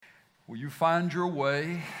Will you find your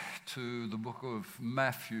way to the book of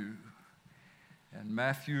Matthew, and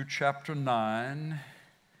Matthew chapter 9,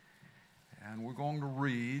 and we're going to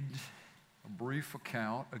read a brief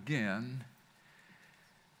account again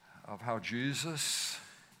of how Jesus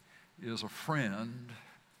is a friend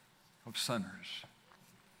of sinners.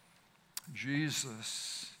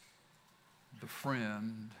 Jesus, the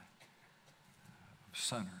friend of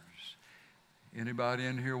sinners. Anybody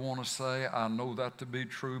in here want to say, I know that to be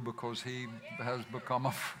true because he has become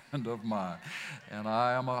a friend of mine. And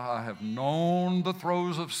I have known the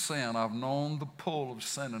throes of sin. I've known the pull of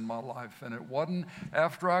sin in my life. And it wasn't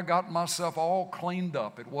after I got myself all cleaned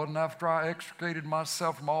up. It wasn't after I extricated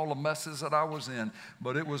myself from all the messes that I was in.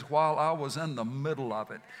 But it was while I was in the middle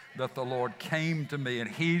of it that the Lord came to me. And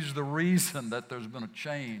He's the reason that there's been a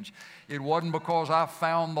change. It wasn't because I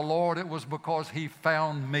found the Lord. It was because He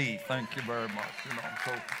found me. Thank you very much.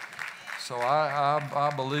 So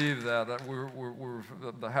I believe that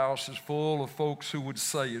the house is full of folks who would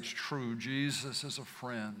say it's true. Jesus is a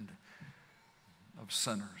friend of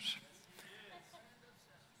sinners.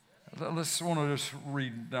 Let's want to just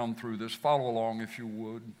read down through this. Follow along if you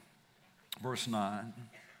would. Verse 9.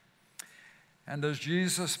 And as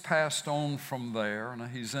Jesus passed on from there,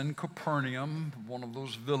 and he's in Capernaum, one of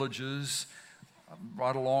those villages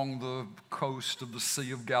right along the coast of the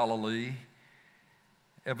Sea of Galilee.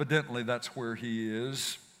 Evidently, that's where he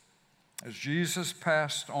is. As Jesus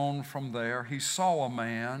passed on from there, he saw a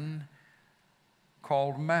man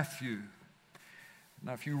called Matthew.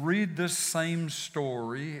 Now, if you read this same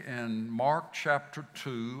story in Mark chapter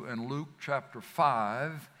 2 and Luke chapter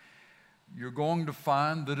 5, you're going to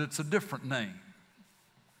find that it's a different name.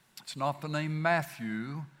 It's not the name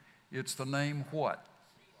Matthew, it's the name what?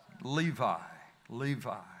 Levi.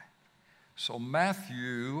 Levi. So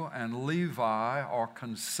Matthew and Levi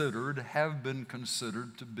have been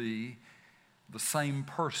considered to be the same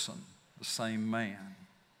person, the same man.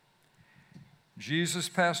 Jesus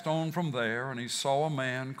passed on from there, and he saw a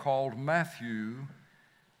man called Matthew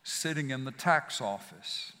sitting in the tax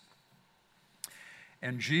office.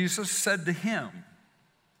 And Jesus said to him,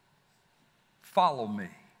 "Follow me."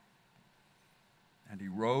 And he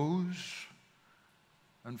rose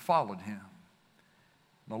and followed him.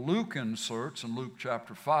 Now, Luke inserts in Luke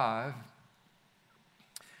chapter 5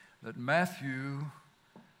 that Matthew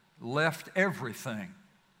left everything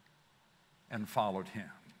and followed him.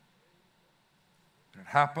 It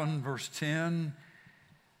happened, verse 10,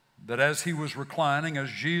 that as he was reclining, as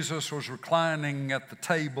Jesus was reclining at the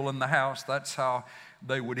table in the house, that's how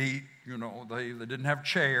they would eat. You know, they didn't have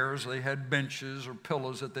chairs. They had benches or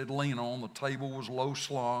pillows that they'd lean on. The table was low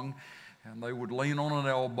slung. And they would lean on an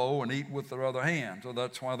elbow and eat with their other hand. So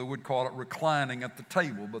that's why they would call it reclining at the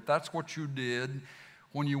table. But that's what you did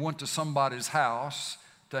when you went to somebody's house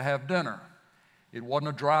to have dinner. It wasn't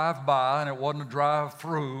a drive-by and it wasn't a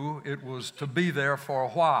drive-through. It was to be there for a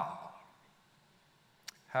while.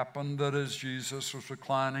 Happened that as Jesus was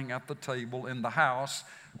reclining at the table in the house,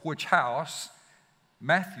 which house?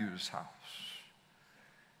 Matthew's house.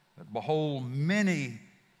 That behold, many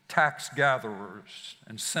tax gatherers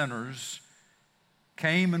and sinners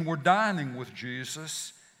came and were dining with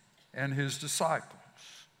Jesus and his disciples.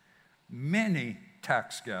 Many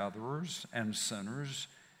tax gatherers and sinners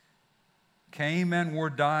came and were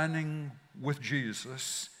dining with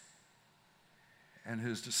Jesus and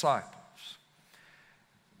his disciples.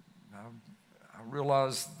 Now, I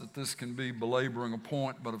realize that this can be belaboring a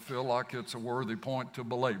point, but I feel like it's a worthy point to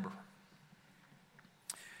belabor.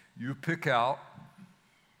 You pick out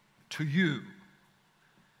to you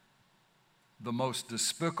the most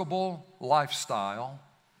despicable lifestyle,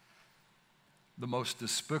 the most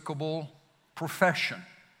despicable profession.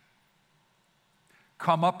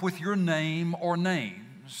 Come up with your name or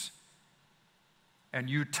names, and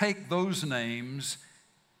you take those names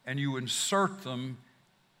and you insert them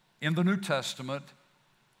in the New Testament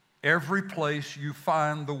every place you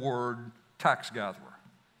find the word tax gatherer.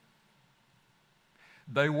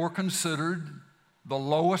 They were considered the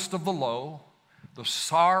lowest of the low, the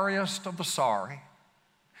sorriest of the sorry.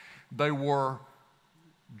 They were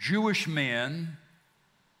Jewish men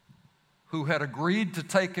who had agreed to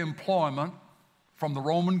take employment from the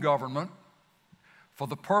Roman government for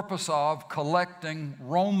the purpose of collecting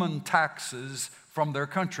Roman taxes from their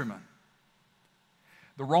countrymen.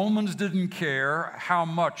 The Romans didn't care how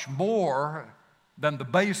much more than the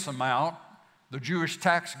base amount the Jewish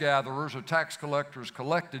tax gatherers or tax collectors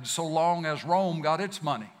collected, so long as Rome got its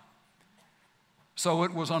money. So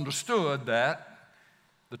it was understood that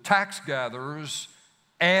the tax gatherers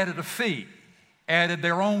added a fee, added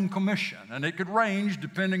their own commission, and it could range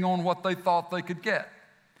depending on what they thought they could get.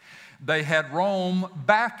 They had Rome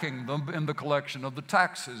backing them in the collection of the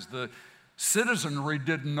taxes. The citizenry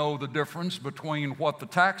didn't know the difference between what the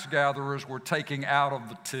tax gatherers were taking out of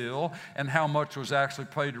the till and how much was actually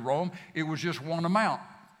paid to Rome. It was just one amount.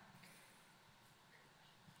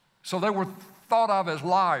 So they were thought of as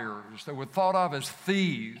liars. They were thought of as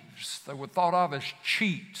thieves. They were thought of as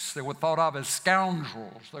cheats. They were thought of as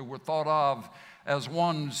scoundrels. They were thought of as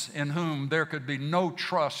ones in whom there could be no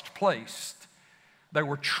trust placed. They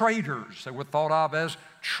were traitors. They were thought of as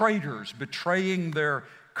traitors, betraying their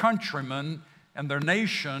countrymen and their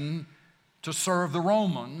nation to serve the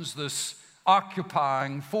Romans, this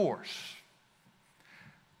occupying force.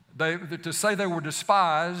 To say they were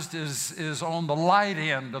despised is on the light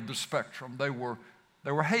end of the spectrum. They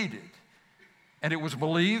were hated. And it was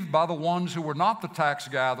believed by the ones who were not the tax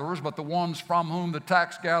gatherers, but the ones from whom the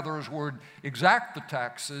tax gatherers would exact the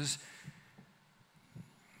taxes,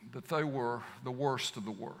 that they were the worst of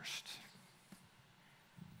the worst.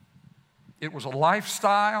 It was a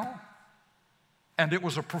lifestyle, and it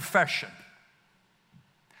was a profession,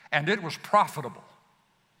 and it was profitable.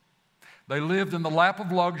 They lived in the lap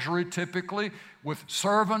of luxury, typically, with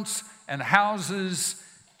servants and houses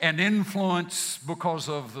and influence because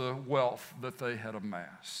of the wealth that they had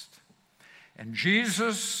amassed. And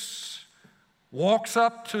Jesus walks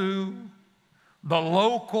up to the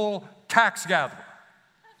local tax gatherer,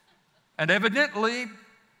 and evidently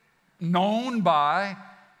known by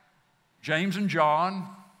James and John,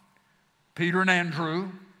 Peter and Andrew,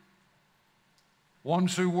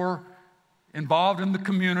 ones who were involved in the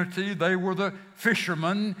community. They were the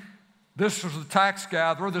fishermen. This was the tax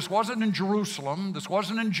gatherer. This wasn't in Jerusalem. This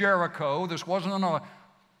wasn't in Jericho. This wasn't in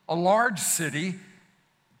a large city.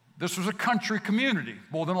 This was a country community,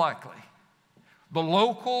 more than likely. The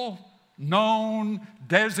local, known,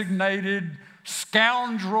 designated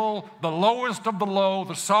scoundrel, the lowest of the low,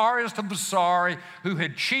 the sorriest of the sorry, who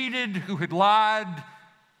had cheated, who had lied,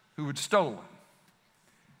 who had stolen.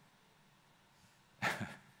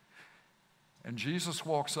 And Jesus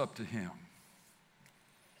walks up to him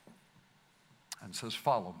and says,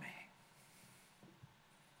 "Follow me."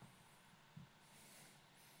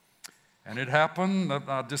 And it happened,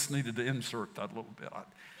 I just needed to insert that a little bit.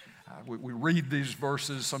 We read these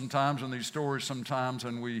verses sometimes and these stories sometimes,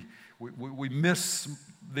 and we miss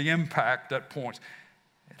the impact at points.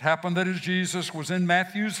 It happened that as Jesus was in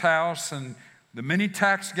Matthew's house, and the many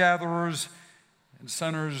tax gatherers and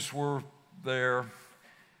sinners were there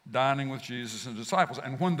dining with Jesus and disciples.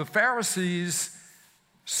 And when the Pharisees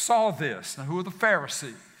saw this, now who are the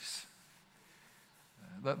Pharisees?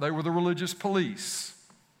 They were the religious police.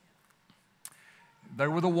 They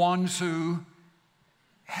were the ones who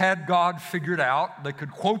had God figured out. They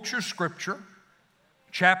could quote your scripture,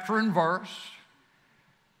 chapter and verse.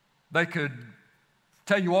 They could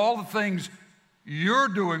tell you all the things you're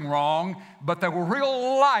doing wrong, but they were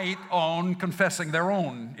real light on confessing their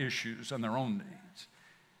own issues and their own needs.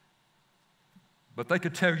 But they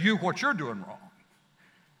could tell you what you're doing wrong.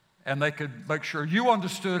 And they could make sure you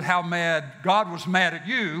understood how mad God was mad at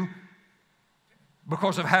you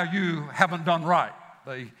because of how you haven't done right.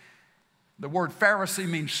 The word Pharisee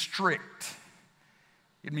means strict.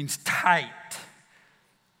 It means tight.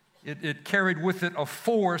 It carried with it a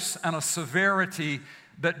force and a severity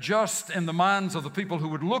that just in the minds of the people who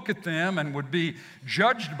would look at them and would be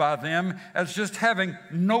judged by them as just having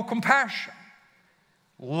no compassion.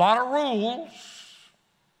 A lot of rules,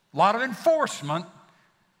 a lot of enforcement,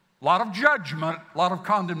 a lot of judgment, a lot of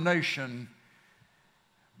condemnation,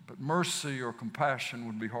 but mercy or compassion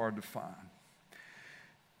would be hard to find.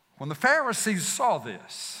 When the Pharisees saw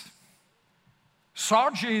this,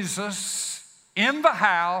 saw Jesus in the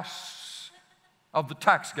house of the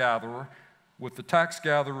tax gatherer with the tax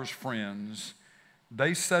gatherer's friends,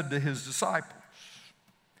 they said to his disciples,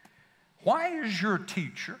 "Why is your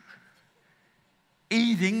teacher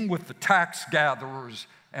eating with the tax gatherers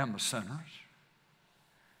and the sinners?"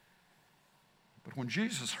 But when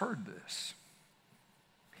Jesus heard this,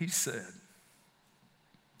 he said,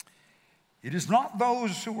 "It is not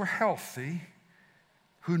those who are healthy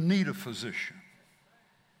who need a physician,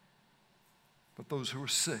 but those who are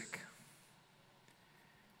sick.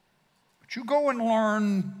 But you go and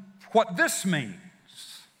learn what this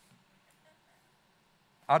means.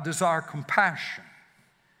 I desire compassion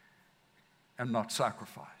and not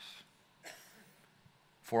sacrifice.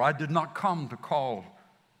 For I did not come to call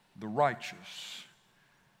the righteous,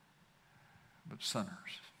 but sinners."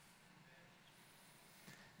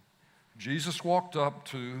 Jesus walked up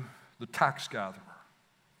to the tax gatherer,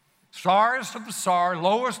 sorriest of the sorry,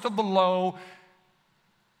 lowest of the low,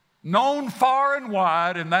 known far and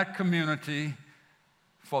wide in that community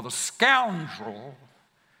for the scoundrel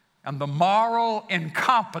and the moral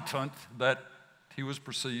incompetent that he was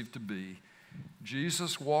perceived to be,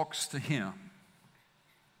 Jesus walks to him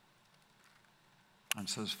and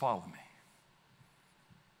says, "Follow me."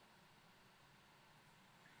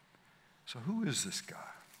 So who is this guy?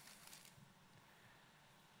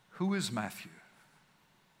 Who is Matthew?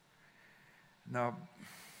 Now,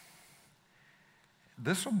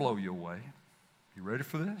 this will blow you away. You ready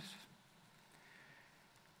for this?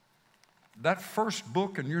 That first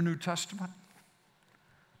book in your New Testament,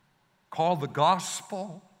 called the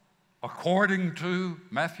Gospel according to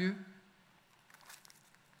Matthew,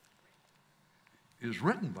 is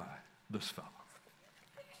written by this fellow.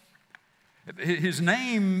 His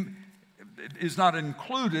name is not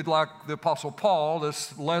included like the Apostle Paul,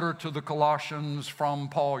 this letter to the Colossians from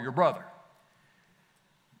Paul, your brother.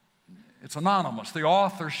 It's anonymous. The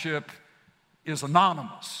authorship is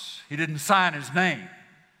anonymous. He didn't sign his name.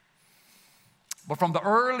 But from the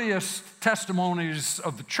earliest testimonies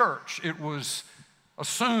of the church, it was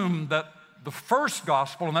assumed that the first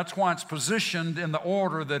gospel, and that's why it's positioned in the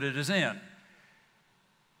order that it is in,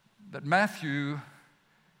 that Matthew,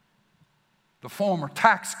 the former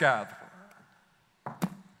tax gatherer,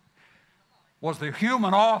 was the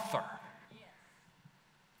human author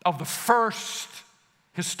of the first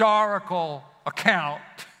historical account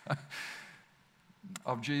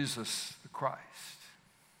of Jesus the Christ.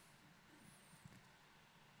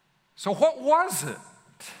 So what was it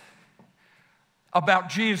about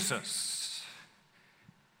Jesus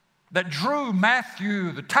that drew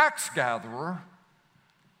Matthew, the tax gatherer,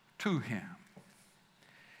 to him?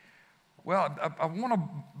 Well, I want to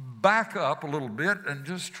back up a little bit and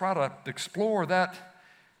just try to explore that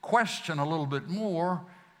question a little bit more.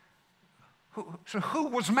 So who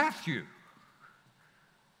was Matthew?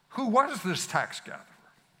 Who was this tax gatherer?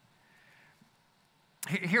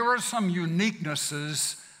 Here are some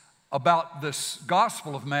uniquenesses about this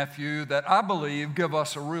Gospel of Matthew that I believe give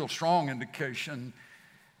us a real strong indication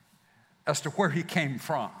as to where he came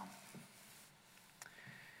from.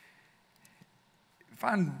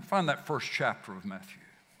 Find that first chapter of Matthew.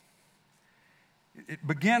 It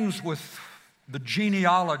begins with the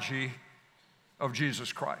genealogy of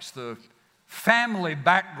Jesus Christ, the family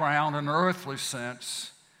background in an earthly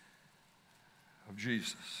sense of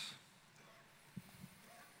Jesus.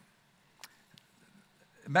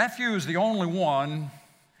 Matthew is the only one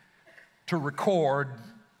to record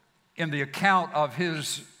in the account of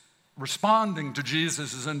his responding to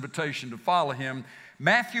Jesus' invitation to follow him.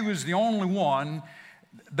 Matthew is the only one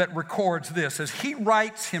that records this. As he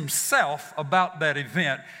writes himself about that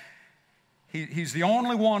event, he's the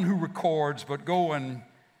only one who records, but go and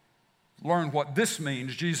learn what this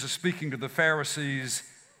means. Jesus speaking to the Pharisees,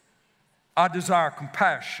 "I desire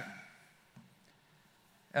compassion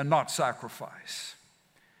and not sacrifice.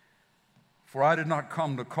 For I did not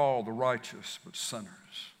come to call the righteous, but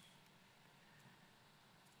sinners."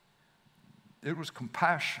 It was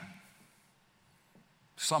compassion,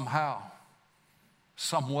 somehow,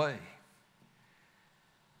 some way,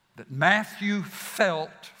 that Matthew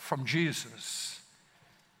felt from Jesus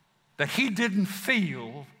that he didn't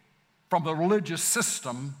feel from the religious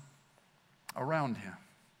system around him.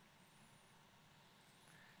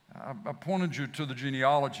 I pointed you to the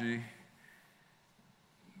genealogy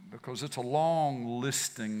because it's a long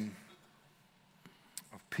listing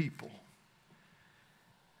of people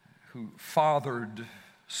who fathered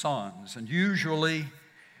sons. And usually,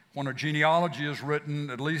 when a genealogy is written,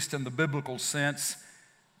 at least in the biblical sense,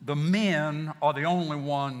 the men are the only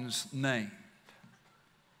ones named.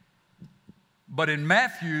 But in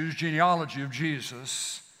Matthew's genealogy of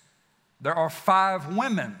Jesus, there are 5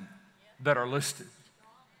 women that are listed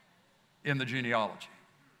in the genealogy.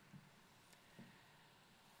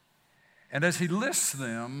 And as he lists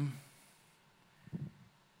them,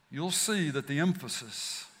 you'll see that the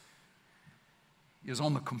emphasis is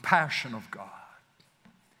on the compassion of God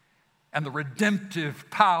and the redemptive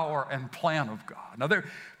power and plan of God. Now,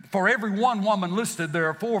 for every one woman listed, there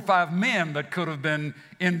are 4 or 5 men that could have been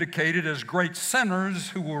indicated as great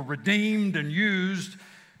sinners who were redeemed and used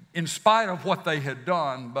in spite of what they had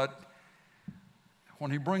done. But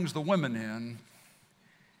when he brings the women in,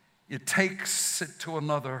 it takes it to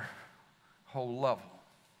another whole level.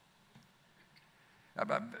 I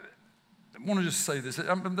want to just say this.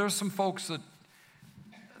 There's some folks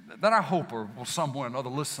that I hope will somewhere or another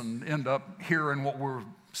end up hearing what we're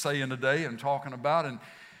saying today and talking about. And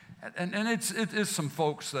it's some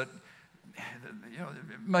folks that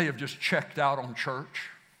may have just checked out on church,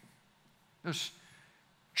 just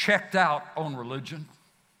checked out on religion.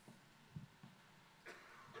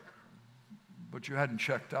 but you hadn't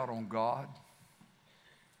checked out on God.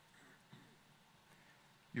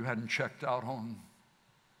 You hadn't checked out on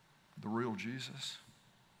the real Jesus.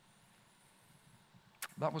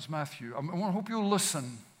 That was Matthew. I hope you'll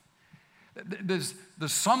listen. There's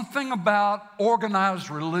something about organized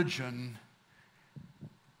religion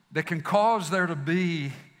that can cause there to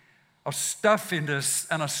be a stuffiness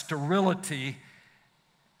and a sterility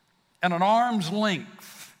and an arm's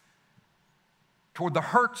length toward the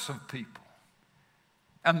hurts of people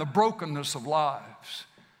and the brokenness of lives.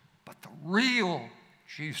 But the real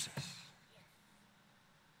Jesus,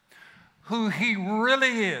 who he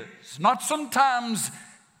really is, not sometimes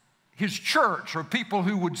his church or people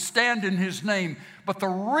who would stand in his name, but the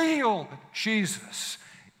real Jesus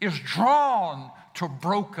is drawn to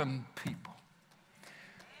broken people.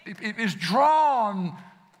 It is drawn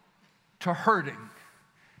to hurting,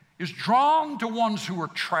 is drawn to ones who are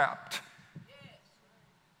trapped.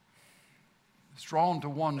 It's drawn to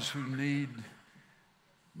ones who need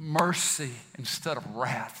mercy instead of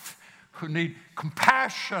wrath, who need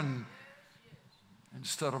compassion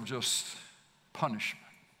instead of just punishment.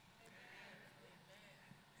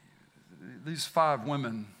 These 5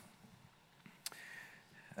 women,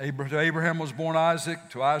 to Abraham was born Isaac,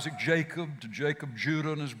 to Isaac Jacob, to Jacob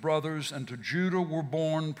Judah and his brothers, and to Judah were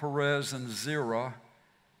born Perez and Zerah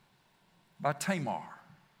by Tamar.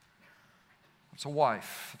 It's a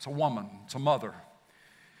wife, it's a woman, it's a mother.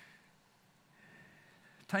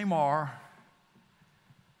 Tamar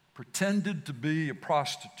pretended to be a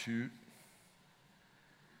prostitute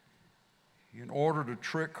in order to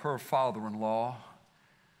trick her father-in-law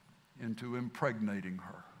into impregnating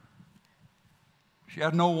her. She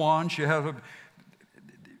had no one.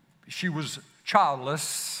 She was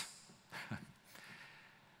childless.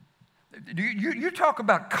 You talk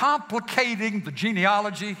about complicating the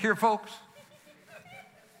genealogy here, folks.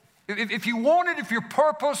 If your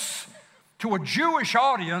purpose to a Jewish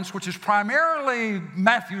audience, which is primarily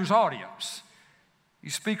Matthew's audience, he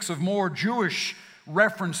speaks of more Jewish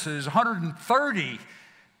references, 130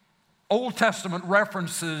 Old Testament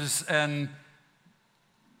references and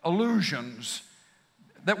allusions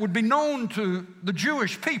that would be known to the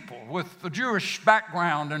Jewish people with the Jewish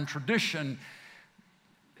background and tradition.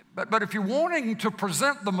 But if you're wanting to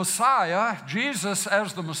present the Messiah, Jesus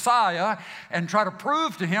as the Messiah, and try to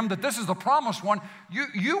prove to him that this is the promised one,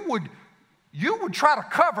 you would try to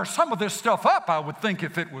cover some of this stuff up, I would think,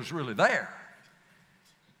 if it was really there.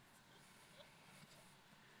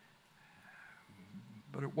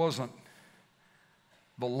 But it wasn't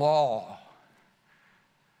the law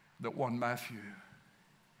that won Matthew.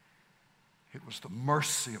 It was the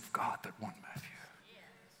mercy of God that won Matthew.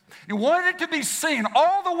 He wanted it to be seen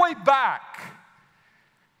all the way back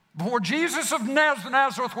before Jesus of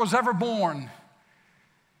Nazareth was ever born,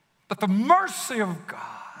 that the mercy of God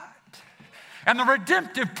and the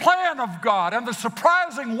redemptive plan of God and the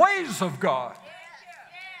surprising ways of God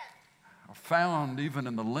are found even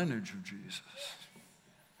in the lineage of Jesus.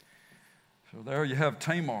 So there you have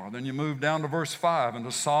Tamar. Then you move down to verse 5. And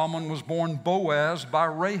to Solomon was born Boaz by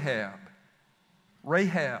Rahab.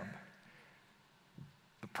 Rahab,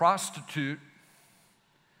 the prostitute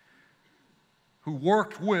who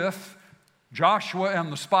worked with Joshua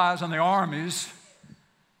and the spies and the armies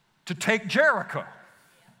to take Jericho.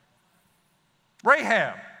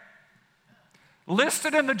 Rahab,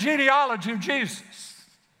 listed in the genealogy of Jesus.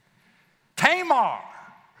 Tamar,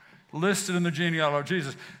 listed in the genealogy of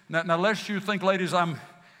Jesus. Now lest you think, ladies, I'm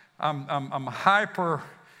hyper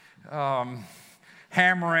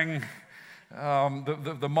hammering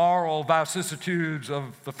the moral vicissitudes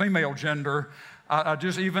of the female gender. I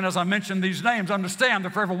just, even as I mentioned these names, understand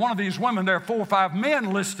that for every one of these women, there are 4 or 5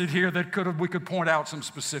 men listed here that we could point out some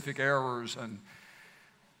specific errors and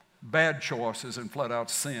bad choices and flat out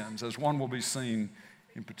sins, as one will be seen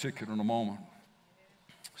in particular in a moment.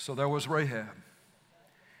 So there was Rahab.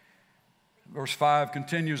 Verse 5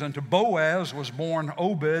 continues, and to Boaz was born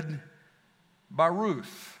Obed by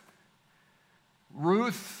Ruth.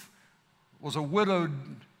 Ruth was a widowed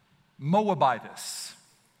Moabitess.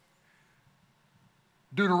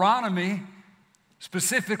 Deuteronomy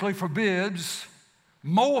specifically forbids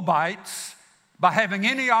Moabites by having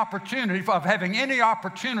any opportunity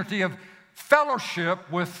of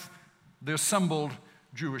fellowship with the assembled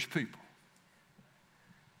Jewish people.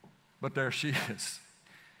 But there she is.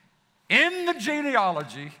 In the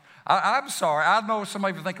genealogy, I'm sorry, I know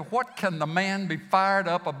somebody will think, what can the man be fired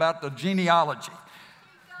up about the genealogy?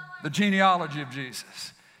 The genealogy of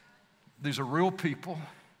Jesus. These are real people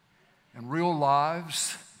and real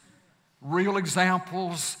lives, real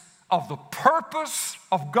examples of the purpose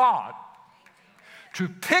of God to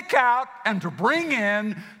pick out and to bring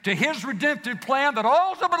in to his redemptive plan that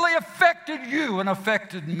ultimately affected you and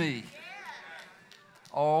affected me.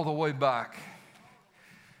 All the way back.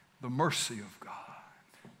 The mercy of God.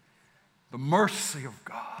 The mercy of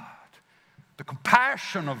God. The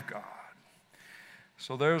compassion of God.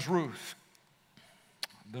 So there's Ruth.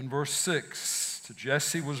 Then verse 6, to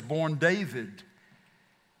Jesse was born David,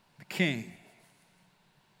 the king.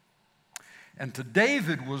 And to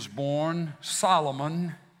David was born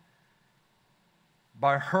Solomon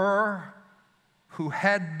by her who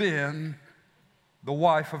had been the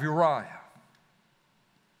wife of Uriah.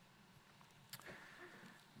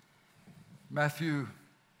 Matthew,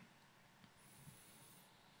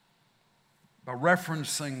 by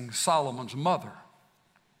referencing Solomon's mother,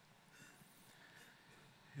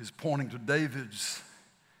 is pointing to David's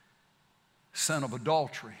sin of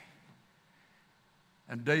adultery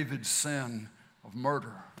and David's sin of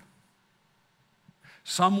murder.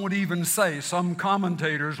 Some would even say, some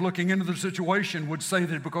commentators looking into the situation would say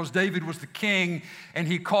that because David was the king and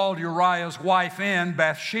he called Uriah's wife in,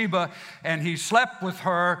 Bathsheba, and he slept with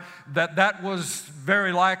her, that was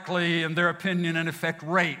very likely, in their opinion, in effect,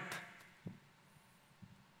 rape.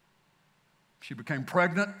 She became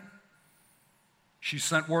pregnant. She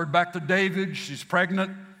sent word back to David, she's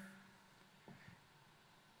pregnant.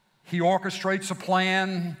 He orchestrates a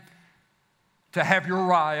plan to have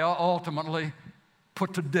Uriah ultimately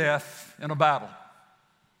put to death in a battle.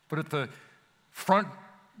 Put at the front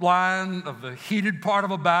line of the heated part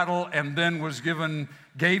of a battle, and then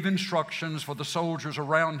gave instructions for the soldiers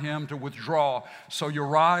around him to withdraw. So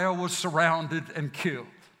Uriah was surrounded and killed.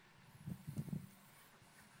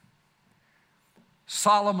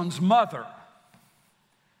 Solomon's mother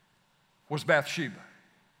was Bathsheba.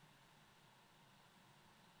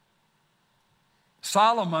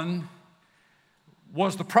 Solomon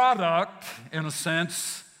was the product, in a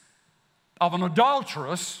sense, of an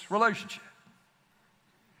adulterous relationship.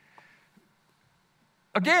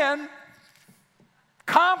 Again,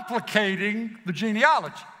 complicating the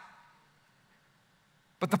genealogy.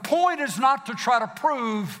 But the point is not to try to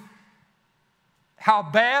prove how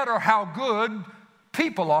bad or how good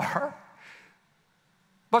people are,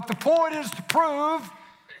 but the point is to prove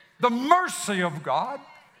the mercy of God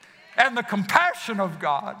and the compassion of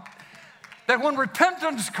God, that when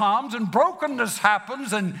repentance comes and brokenness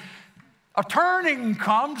happens and a turning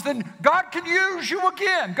comes, then God can use you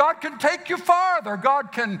again. God can take you farther.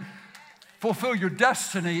 God can fulfill your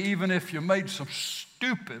destiny even if you made some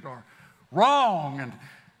stupid or wrong and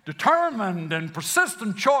determined and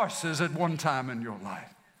persistent choices at one time in your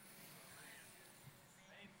life.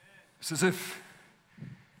 It's as if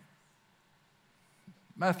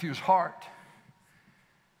Matthew's heart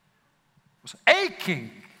was aching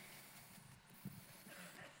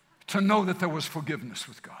to know that there was forgiveness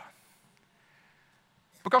with God.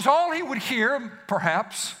 Because all he would hear,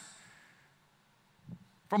 perhaps,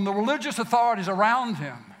 from the religious authorities around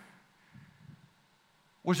him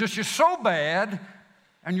was just, you're so bad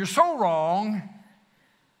and you're so wrong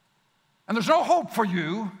and there's no hope for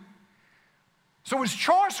you. So his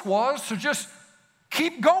choice was to just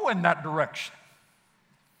keep going that direction.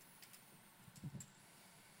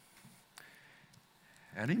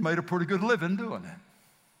 And he made a pretty good living doing it.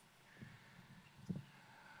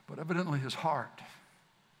 But evidently his heart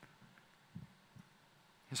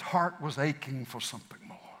was aching for something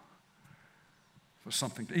more. For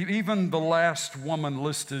something. Even the last woman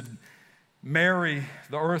listed, Mary,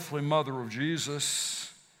 the earthly mother of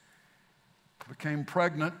Jesus, became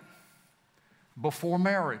pregnant before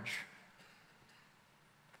marriage.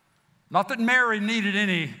 Not that Mary needed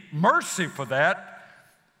any mercy for that,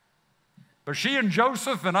 but she and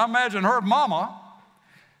Joseph, and I imagine her mama,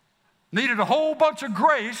 needed a whole bunch of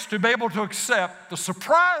grace to be able to accept the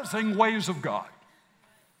surprising ways of God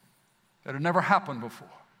that had never happened before.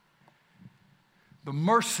 The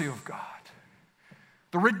mercy of God,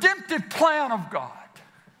 the redemptive plan of God,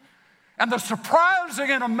 and the surprising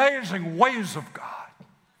and amazing ways of God.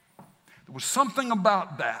 There was something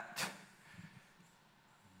about that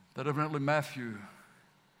evidently Matthew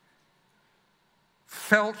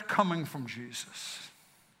felt coming from Jesus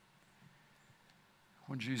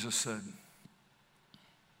when Jesus said,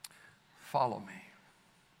 "Follow me."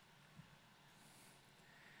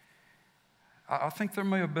 I think there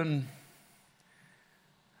may have been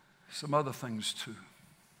some other things too.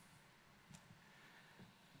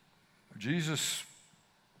 Jesus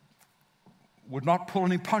would not pull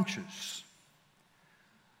any punches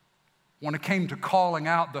when it came to calling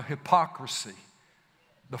out the hypocrisy,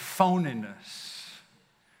 the phoniness,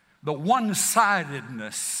 the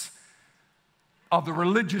one-sidedness of the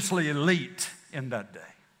religiously elite in that day.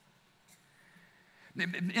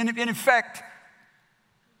 In effect,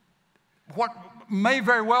 what may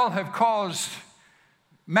very well have caused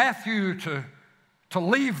Matthew to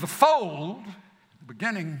leave the fold at the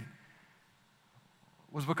beginning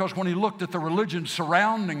was because when he looked at the religion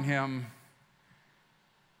surrounding him,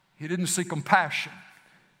 he didn't see compassion,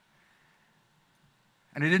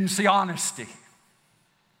 and he didn't see honesty.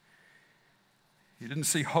 He didn't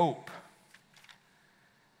see hope.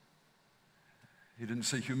 He didn't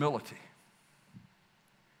see humility.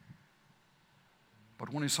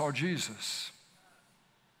 But when he saw Jesus,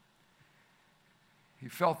 he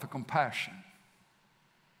felt the compassion.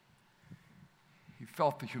 He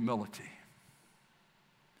felt the humility.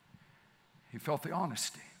 He felt the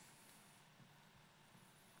honesty.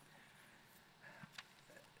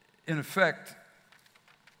 In effect,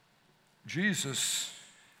 Jesus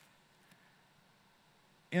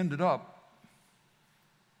ended up,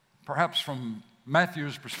 perhaps from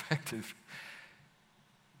Matthew's perspective,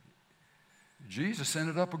 Jesus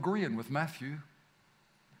ended up agreeing with Matthew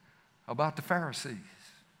about the Pharisees.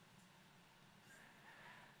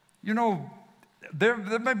 You know, there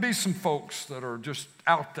may be some folks that are just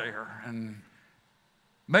out there and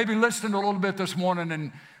maybe listening a little bit this morning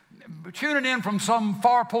and tuning in from some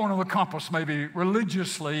far point of the compass, maybe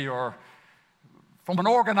religiously or from an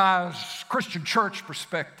organized Christian church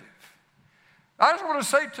perspective. I just want to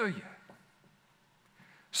say to you,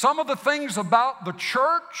 some of the things about the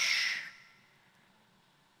church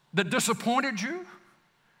that disappointed you,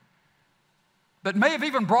 that may have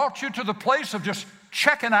even brought you to the place of just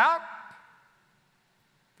checking out,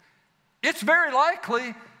 it's very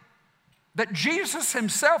likely that Jesus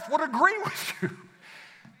himself would agree with you.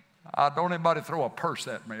 Don't anybody throw a purse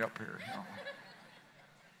at me up here. You know.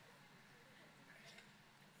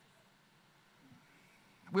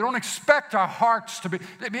 We don't expect our hearts to be.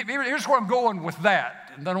 Here's where I'm going with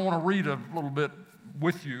that. And then I want to read a little bit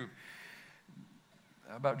with you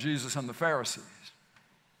about Jesus and the Pharisees.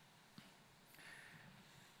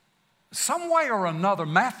 Some way or another,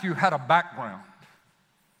 Matthew had a background.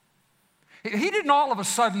 He didn't all of a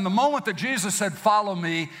sudden, the moment that Jesus said, "Follow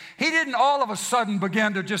me," he didn't all of a sudden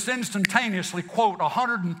begin to just instantaneously quote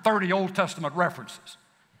 130 Old Testament references.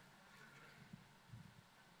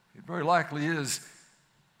 It very likely is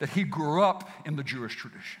that he grew up in the Jewish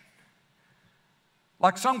tradition.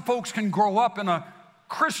 Like some folks can grow up in a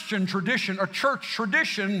Christian tradition, a church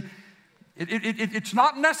tradition. It's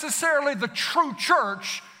not necessarily the true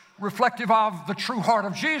church reflective of the true heart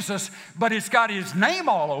of Jesus, but it's got his name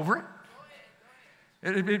all over it.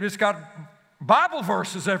 It's got Bible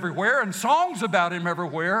verses everywhere and songs about him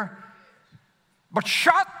everywhere. But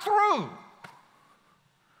shot through,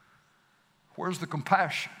 where's the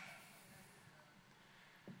compassion?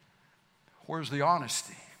 Where's the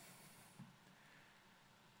honesty?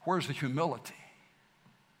 Where's the humility?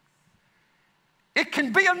 It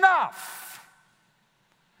can be enough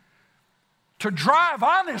to drive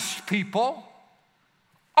honest people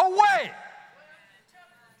away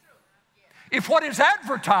if what is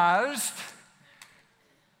advertised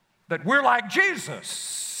that we're like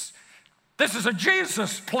Jesus, this is a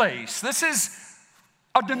Jesus place, this is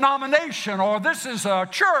a denomination, or this is a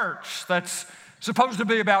church that's supposed to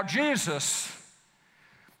be about Jesus.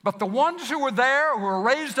 But the ones who were there, who were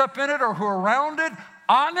raised up in it or who are around it,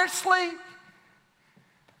 honestly,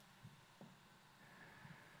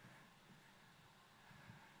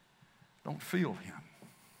 don't feel him.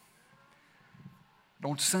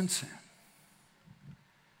 Don't sense him.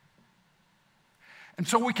 And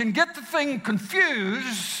so we can get the thing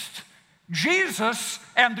confused, Jesus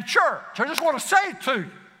and the church. I just want to say to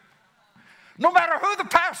you, no matter who the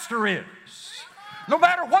pastor is, no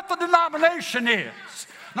matter what the denomination is,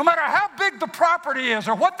 no matter how big the property is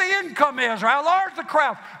or what the income is or how large the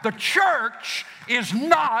crowd, the church is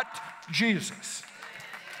not Jesus.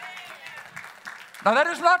 Now, that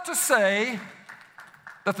is not to say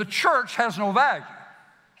that the church has no value.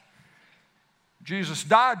 Jesus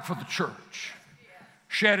died for the church,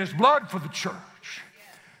 shed his blood for the church,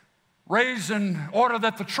 raised in order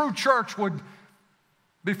that the true church would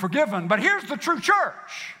be forgiven. But here's the true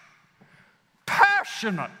church: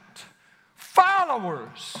 passionate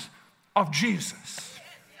followers of Jesus.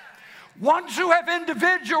 Ones who have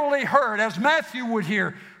individually heard, as Matthew would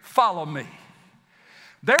hear, "Follow me."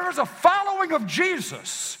 There is a following of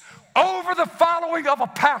Jesus over the following of a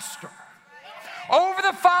pastor, over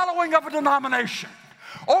the following of a denomination,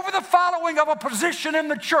 over the following of a position in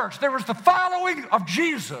the church. There is the following of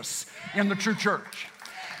Jesus in the true church.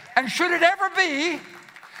 And should it ever be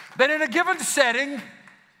that in a given setting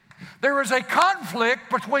there is a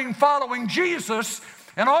conflict between following Jesus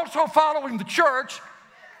and also following the church,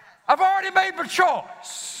 I've already made my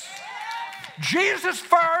choice. Jesus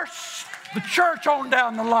first, the church on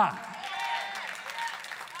down the line.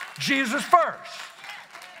 Jesus first.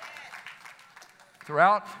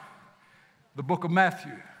 Throughout the book of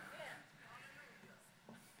Matthew,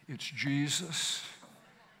 it's Jesus,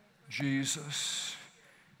 Jesus,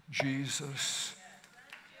 Jesus,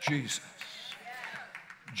 Jesus.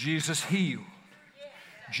 Jesus healed.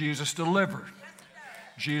 Jesus delivered.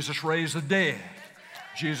 Jesus raised the dead.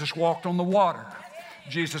 Jesus walked on the water.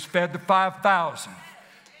 Jesus fed the 5,000.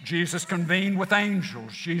 Jesus convened with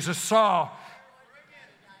angels. Jesus saw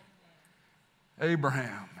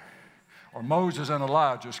Abraham, or Moses and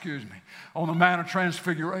Elijah, on the Mount of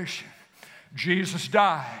Transfiguration. Jesus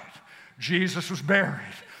died. Jesus was buried.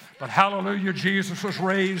 But hallelujah, Jesus was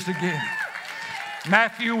raised again.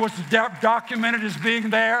 Matthew was documented as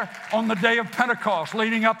being there on the day of Pentecost,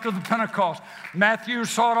 leading up to the Pentecost. Matthew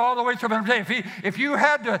saw it all the way through. If you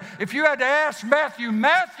had to ask Matthew,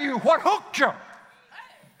 Matthew, what hooked you?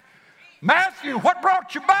 Matthew, what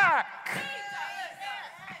brought you back?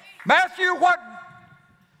 Matthew, what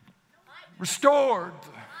restored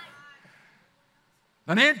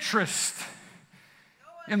an interest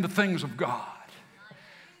in the things of God?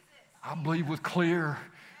 I believe with clear,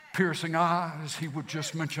 piercing eyes, he would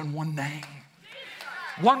just mention one name,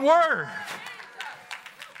 one word.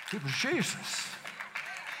 It was Jesus.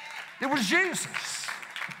 It was Jesus.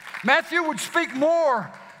 Matthew would speak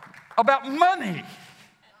more about money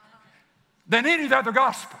than any of the other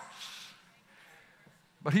gospels.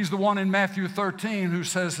 But he's the one in Matthew 13 who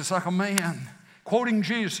says it's like a man, quoting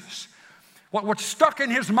Jesus. What stuck in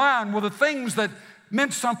his mind were the things that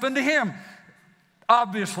meant something to him,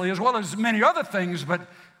 obviously, as well as many other things, but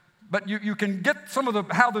you can get some of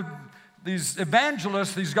these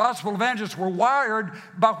evangelists, these gospel evangelists were wired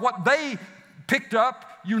by what they picked up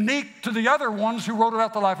unique to the other ones who wrote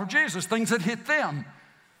about the life of Jesus, things that hit them.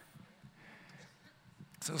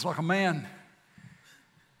 It says like a man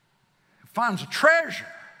who finds a treasure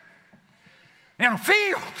in a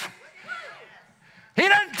field. He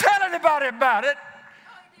doesn't tell anybody about it,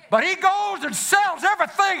 but he goes and sells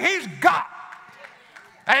everything he's got.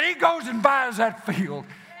 And he goes and buys that field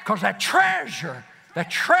because that treasure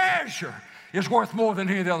is worth more than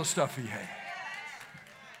any of the other stuff he had.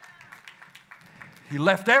 He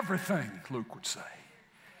left everything, Luke would say,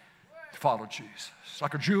 to follow Jesus. It's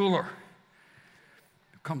like a jeweler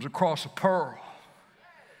who comes across a pearl.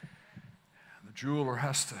 The jeweler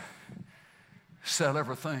has to sell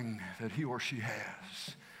everything that he or she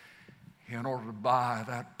has in order to buy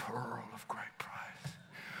that pearl of great price.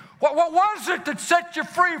 What was it that set you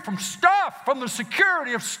free from stuff, from the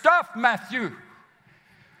security of stuff, Matthew?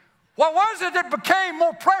 What was it that became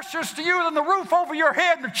more precious to you than the roof over your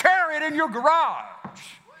head and the chariot in your garage?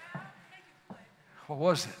 What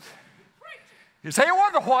was it? You say it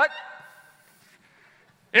wasn't a what?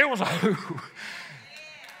 It was a who.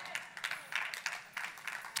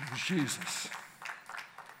 It was Jesus.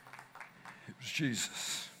 It was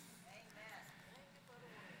Jesus.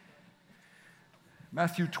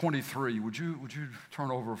 Matthew 23, would you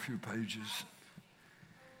turn over a few pages?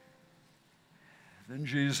 Then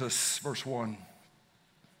Jesus, verse 1.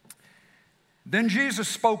 Then Jesus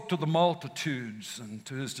spoke to the multitudes and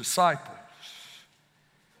to his disciples,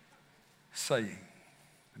 saying,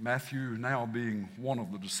 Matthew now being one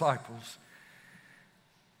of the disciples,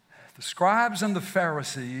 the scribes and the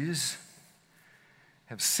Pharisees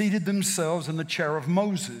have seated themselves in the chair of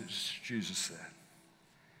Moses, Jesus said.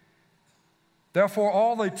 Therefore,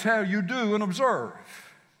 all they tell you do and observe,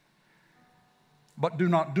 but do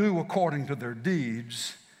not do according to their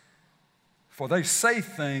deeds, for they say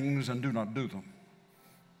things and do not do them.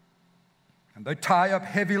 And they tie up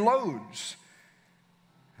heavy loads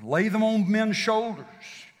and lay them on men's shoulders,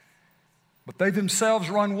 but they themselves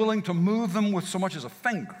are unwilling to move them with so much as a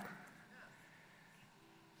finger.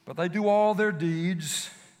 But they do all their deeds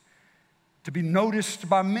to be noticed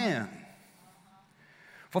by men.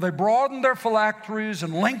 For they broaden their phylacteries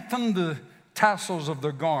and lengthen the tassels of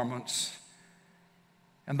their garments.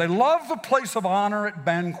 And they love the place of honor at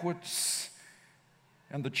banquets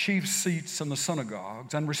and the chief seats in the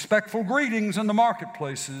synagogues and respectful greetings in the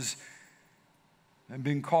marketplaces and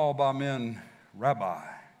being called by men rabbi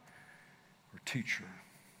or teacher.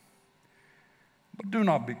 But do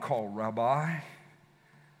not be called rabbi,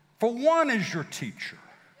 for one is your teacher,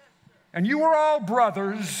 and you are all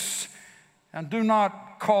brothers. And do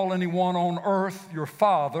not call anyone on earth your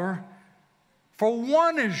father, for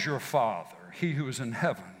one is your Father, he who is in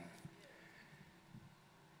heaven.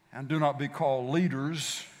 And do not be called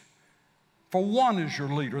leaders, for one is your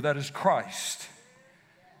leader, that is Christ.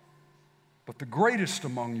 but the greatest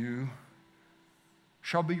among you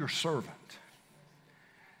shall be your servant.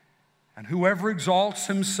 And whoever exalts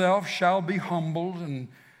himself shall be humbled, and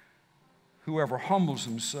whoever humbles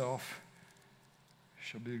himself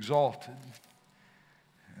shall be exalted.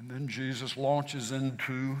 And then Jesus launches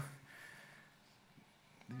into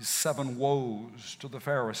these 7 woes to the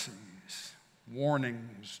Pharisees,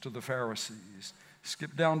 warnings to the Pharisees.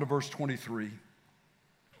 Skip down to verse 23.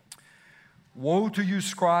 Woe to you,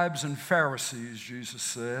 scribes and Pharisees, Jesus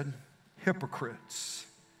said, hypocrites.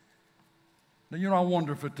 Now, I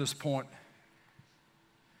wonder if at this point,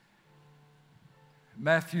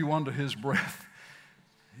 Matthew, under his breath,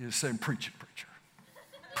 he is saying, preach it, preacher.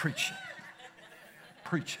 Preach it.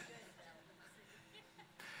 Preach it.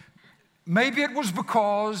 Maybe it was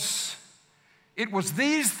because it was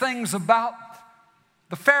these things about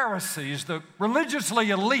the Pharisees, the religiously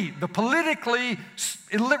elite, the politically,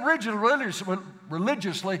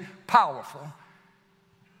 religiously powerful,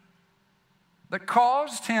 that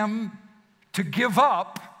caused him to give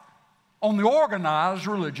up on the organized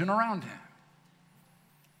religion around him.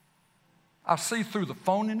 I see through the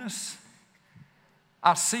phoniness.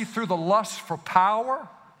 I see through the lust for power.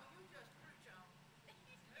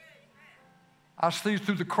 I see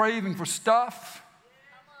through the craving for stuff.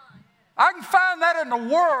 I can find that in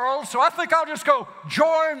the world, so I think I'll just go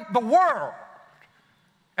join the world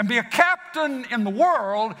and be a captain in the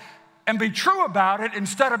world and be true about it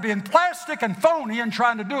instead of being plastic and phony and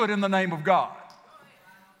trying to do it in the name of God.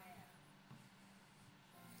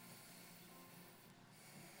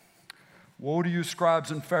 Woe to you,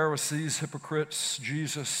 scribes and Pharisees, hypocrites,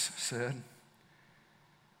 Jesus said,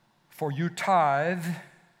 for you tithe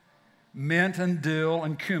mint and dill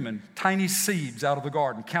and cumin, tiny seeds out of the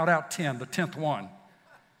garden. Count out 10, the 10th one.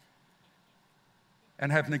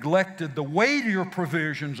 And have neglected the weightier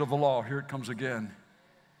provisions of the law. Here it comes again.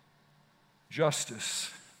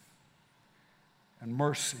 Justice and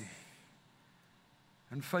mercy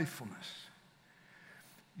and faithfulness.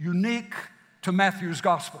 Unique to Matthew's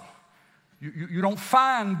gospel. You don't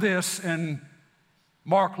find this in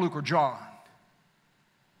Mark, Luke, or John.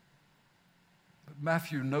 But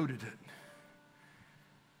Matthew noted it.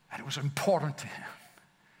 And it was important to him.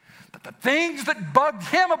 That the things that bugged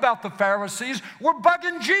him about the Pharisees were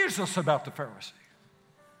bugging Jesus about the Pharisees.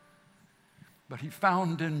 But he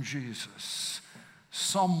found in Jesus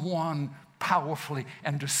someone powerfully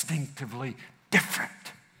and distinctively different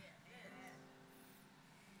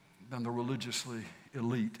than the religiously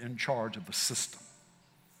elite in charge of the system.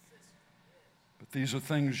 But these are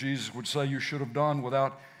things Jesus would say you should have done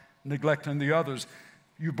without neglecting the others.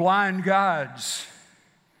 You blind guides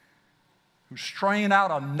who strain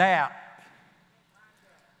out a gnat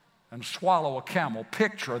and swallow a camel.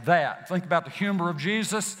 Picture that. Think about the humor of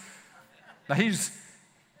Jesus. Now he's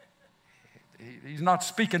not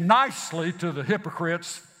speaking nicely to the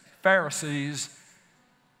hypocrites, Pharisees,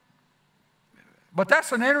 but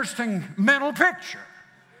that's an interesting mental picture.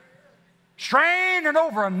 Straining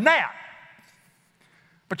over a gnat,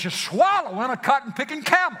 but you're swallowing a cotton-picking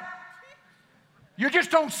camel. You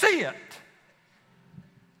just don't see it.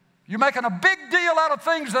 You're making a big deal out of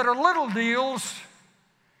things that are little deals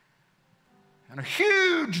and a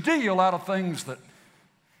huge deal out of things that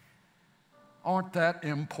aren't that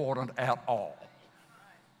important at all.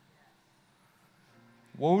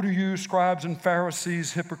 Woe to you, scribes and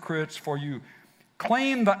Pharisees, hypocrites, for you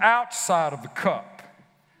clean the outside of the cup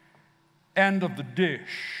and of the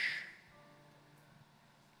dish,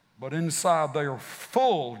 but inside they are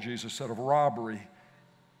full, Jesus said, of robbery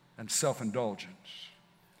and self-indulgence.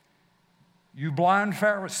 You blind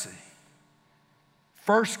Pharisee,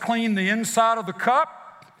 first clean the inside of the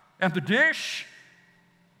cup and the dish,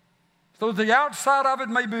 so the outside of it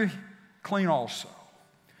may be clean also.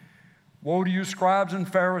 Woe to you, scribes and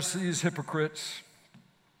Pharisees, hypocrites,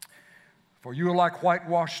 for you are like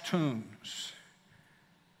whitewashed tombs,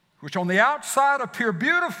 which on the outside appear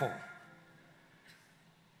beautiful,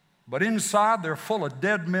 but inside they're full of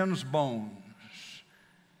dead men's bones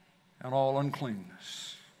and all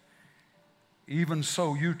uncleanness. Even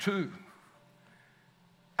so, you too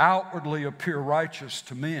outwardly appear righteous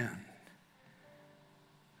to men,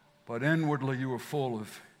 but inwardly you are full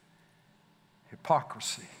of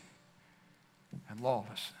hypocrisy and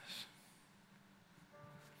lawlessness.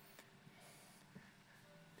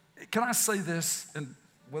 Can I say this and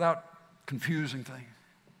without confusing things?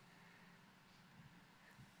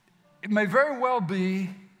 It may very well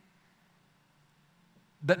be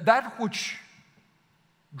that that which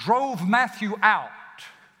drove Matthew out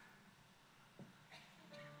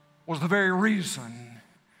was the very reason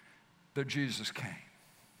that Jesus came.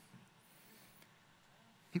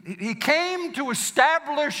 He came to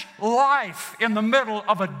establish life in the middle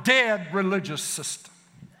of a dead religious system.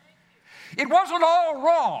 It wasn't all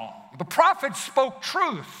wrong. The prophets spoke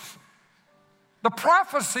truth. The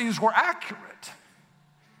prophecies were accurate.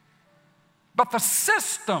 But the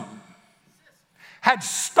system had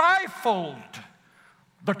stifled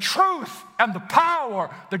the truth and the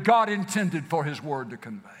power that God intended for His word to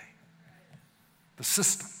convey. The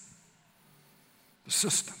system. The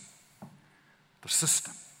system. The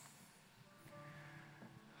system.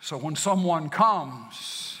 So when someone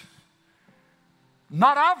comes,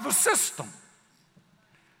 not of the system,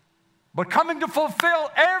 but coming to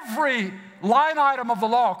fulfill every line item of the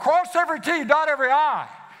law, cross every T, dot every I,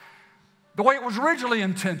 the way it was originally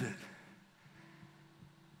intended,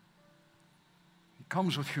 he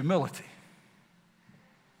comes with humility.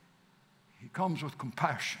 He comes with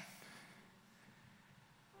compassion.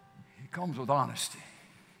 He comes with honesty.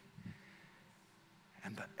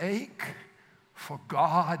 And the ache for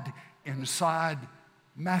God inside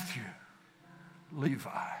Matthew, Levi,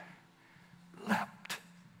 leapt.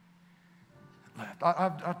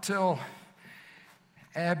 I tell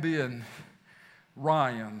Abby and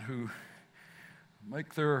Ryan, who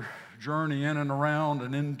make their journey in and around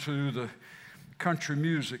and into the country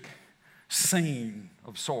music scene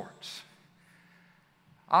of sorts,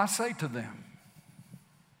 I say to them,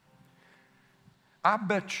 I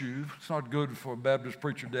bet you, it's not good for a Baptist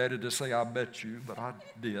preacher daddy to say I bet you, but I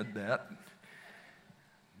did that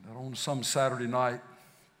on some Saturday night,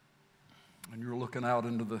 and you're looking out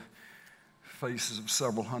into the faces of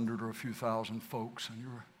several hundred or a few thousand folks, and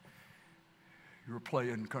you're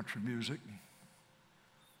playing country music.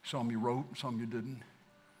 Some you wrote, some you didn't.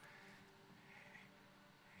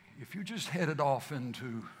 If you just headed off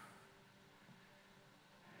into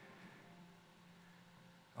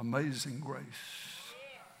Amazing Grace,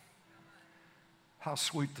 how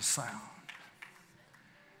sweet the sound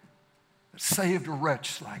that saved a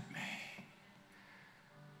wretch like me.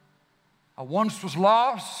 I once was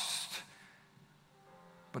lost,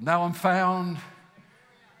 but now I'm found.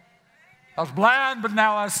 I was blind, but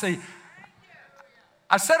now I see.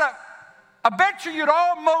 I said, I bet you'd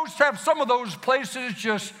almost have some of those places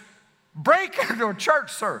just break into a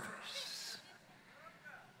church service,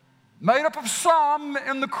 made up of some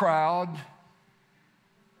in the crowd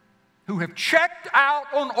who have checked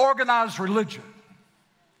out on organized religion,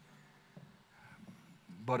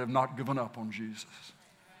 but have not given up on Jesus.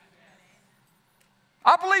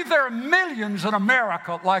 I believe there are millions in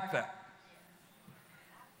America like that.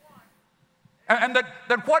 And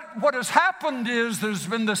that what has happened is there's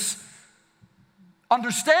been this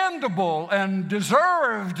understandable and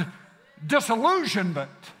deserved disillusionment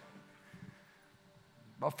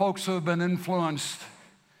by folks who have been influenced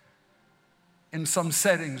in some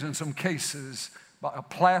settings, in some cases, by a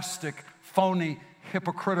plastic, phony,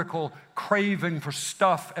 hypocritical craving for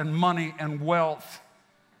stuff and money and wealth.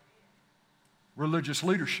 Religious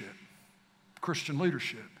leadership, Christian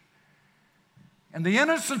leadership. And the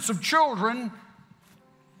innocence of children,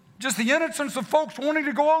 just the innocence of folks wanting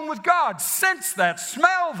to go on with God, sense that,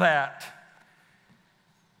 smell that.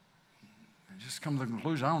 And just come to the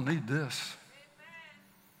conclusion, I don't need this.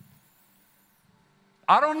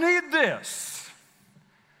 I don't need this.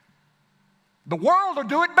 The world will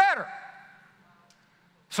do it better.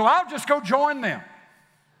 So I'll just go join them.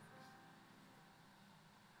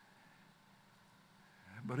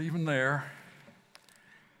 But even there,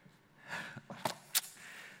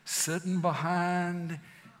 sitting behind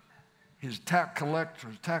his tax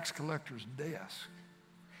collector's desk,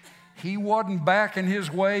 he wasn't backing his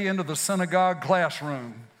way into the synagogue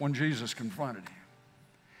classroom when Jesus confronted him.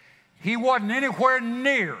 He wasn't anywhere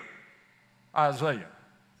near Isaiah.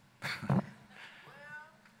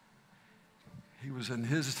 He was in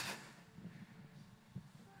his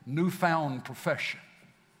newfound profession,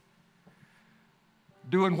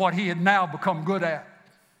 doing what he had now become good at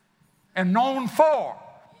and known for.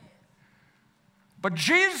 But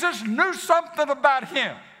Jesus knew something about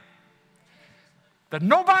him that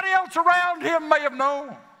nobody else around him may have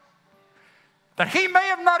known, that he may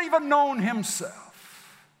have not even known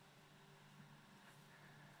himself.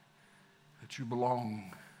 That you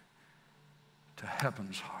belong to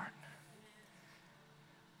heaven's heart.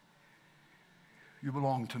 You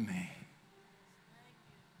belong to me.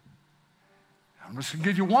 I'm just going to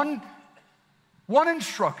give you one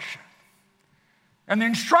instruction. And the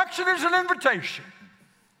instruction is an invitation.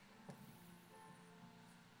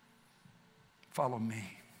 Follow me.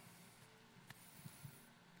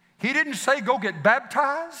 He didn't say go get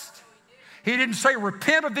baptized. He didn't say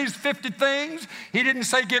repent of these 50 things. He didn't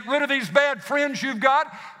say get rid of these bad friends you've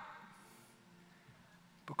got.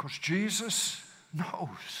 Because Jesus knows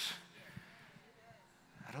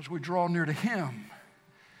that as we draw near to Him,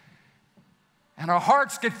 and our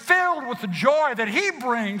hearts get filled with the joy that He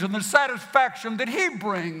brings and the satisfaction that He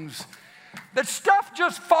brings, that stuff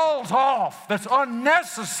just falls off that's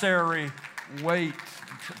unnecessary weight.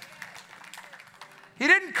 He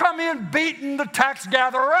didn't come in beating the tax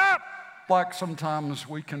gatherer up like sometimes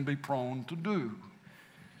we can be prone to do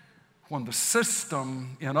when the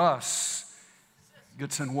system in us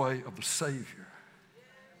gets in way of the Savior.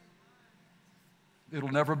 It'll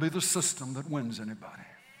never be the system that wins anybody.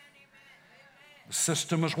 The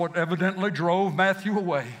system is what evidently drove Matthew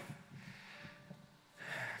away.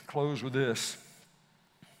 Close with this.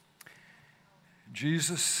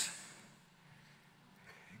 Jesus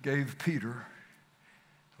gave Peter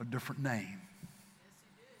a different name.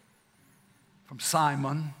 From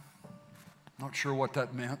Simon, not sure what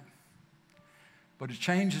that meant, but he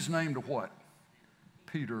changed his name to what?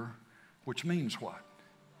 Peter, which means what?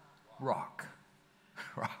 Rock.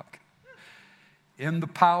 Rock. In the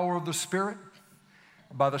power of the Spirit,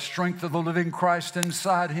 by the strength of the living Christ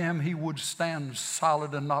inside him, he would stand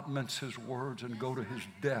solid and not mince his words and go to his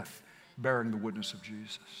death bearing the witness of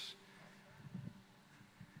Jesus.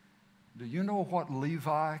 Do you know what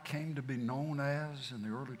Levi came to be known as in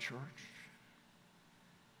the early church?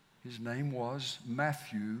 His name was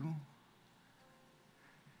Matthew.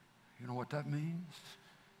 You know what that means?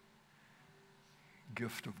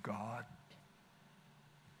 Gift of God.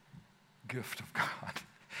 Gift of God.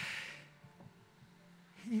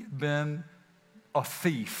 He had been a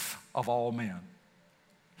thief of all men.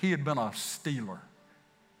 He had been a stealer.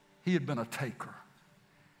 He had been a taker.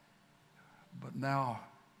 But now,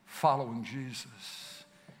 following Jesus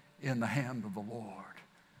in the hand of the Lord,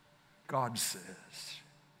 God says,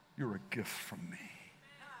 you're a gift from me.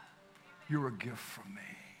 You're a gift from me.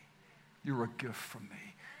 You're a gift from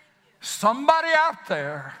me. Somebody out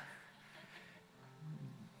there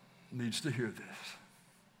needs to hear this.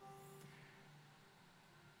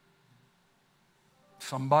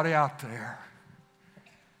 Somebody out there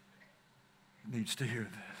needs to hear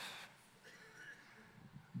this.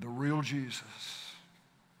 The real Jesus,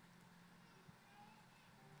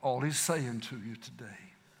 all he's saying to you today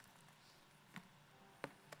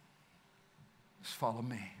is follow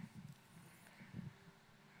me.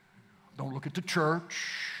 Don't look at the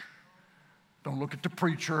church. Don't look at the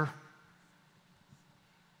preacher.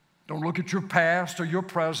 Don't look at your past or your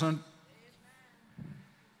present.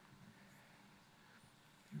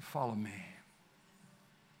 You follow me.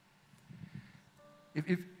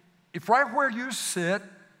 If right where you sit,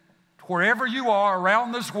 wherever you are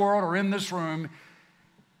around this world or in this room,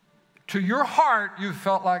 to your heart you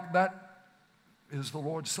felt like that is the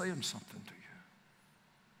Lord saying something to you,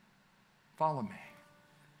 follow me.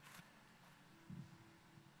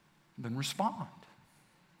 Then respond.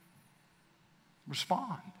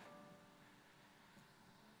 Respond.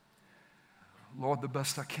 Lord, the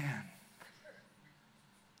best I can.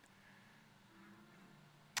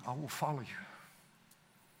 I will follow you.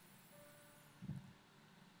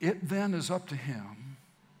 It then is up to him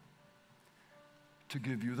to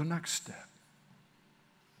give you the next step.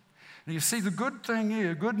 And you see, the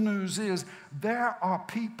good news is, there are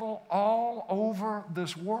people all over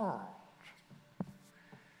this world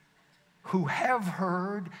who have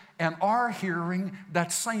heard and are hearing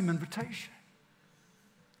that same invitation.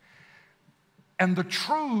 And the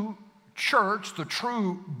true church, the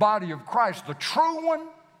true body of Christ, the true one,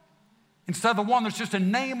 instead of the one that's just a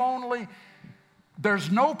name only, there's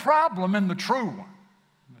no problem in the true one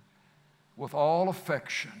with all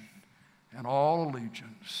affection and all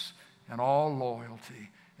allegiance and all loyalty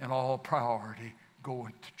and all priority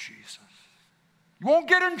going to Jesus. You won't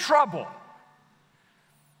get in trouble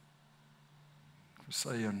for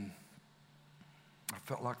saying, I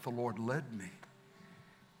felt like the Lord led me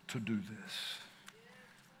to do this.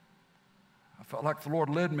 I felt like the Lord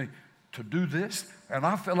led me to do this, and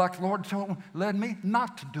I felt like the Lord led me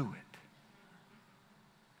not to do it.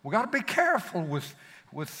 We've got to be careful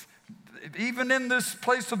with even in this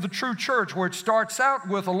place of the true church where it starts out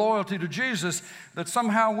with a loyalty to Jesus, that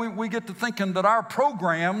somehow we get to thinking that our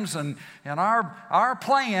programs and our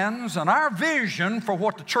plans and our vision for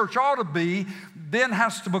what the church ought to be then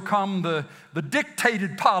has to become the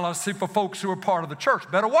dictated policy for folks who are part of the church.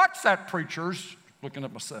 Better watch that, preachers. Looking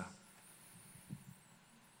at myself.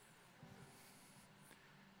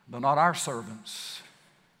 They're not our servants.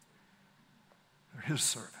 They're his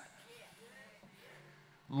servants.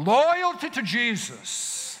 Loyalty to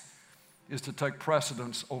Jesus is to take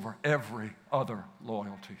precedence over every other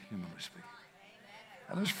loyalty, humanly speaking.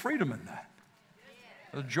 And there's freedom in that.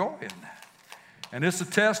 There's joy in that. And it's a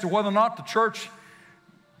test of whether or not the church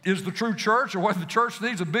is the true church or whether the church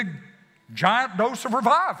needs a big, giant dose of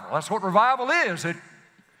revival. That's what revival is. It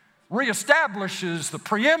reestablishes the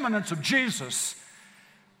preeminence of Jesus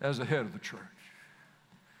as the head of the church.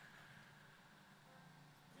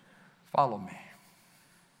 Follow me.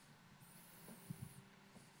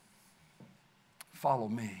 Follow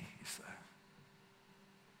me, he said.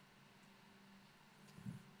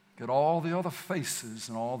 Get all the other faces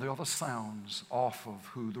and all the other sounds off of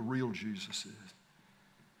who the real Jesus is.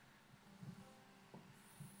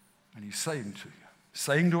 And he's saying to you,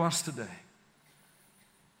 saying to us today,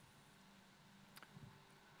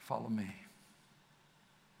 follow me.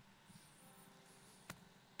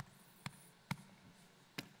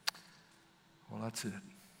 Well, that's it.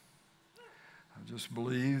 I just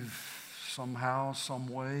believe somehow, some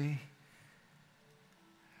way,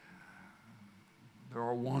 there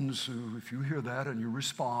are ones who, if you hear that and you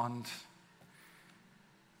respond,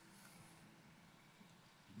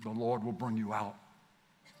 the Lord will bring you out.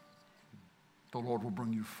 The Lord will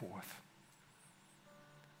bring you forth.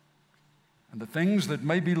 And the things that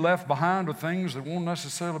may be left behind are things that won't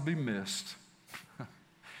necessarily be missed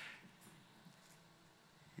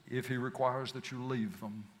if he requires that you leave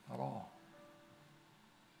them at all.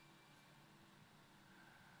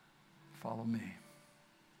 Follow me.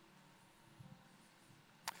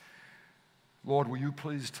 Lord, will you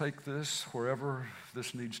please take this wherever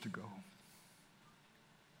this needs to go?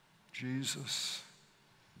 Jesus,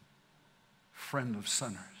 friend of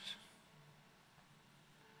sinners.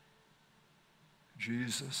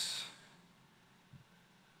 Jesus,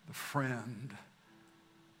 the friend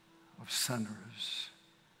of sinners,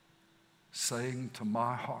 saying to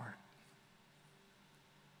my heart,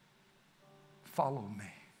 follow me.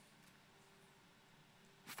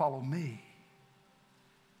 Follow me.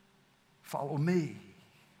 Follow me.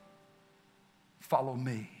 Follow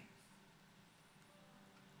me.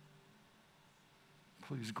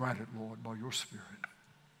 Please grant it, Lord, by your Spirit.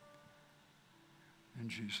 In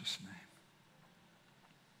Jesus' name.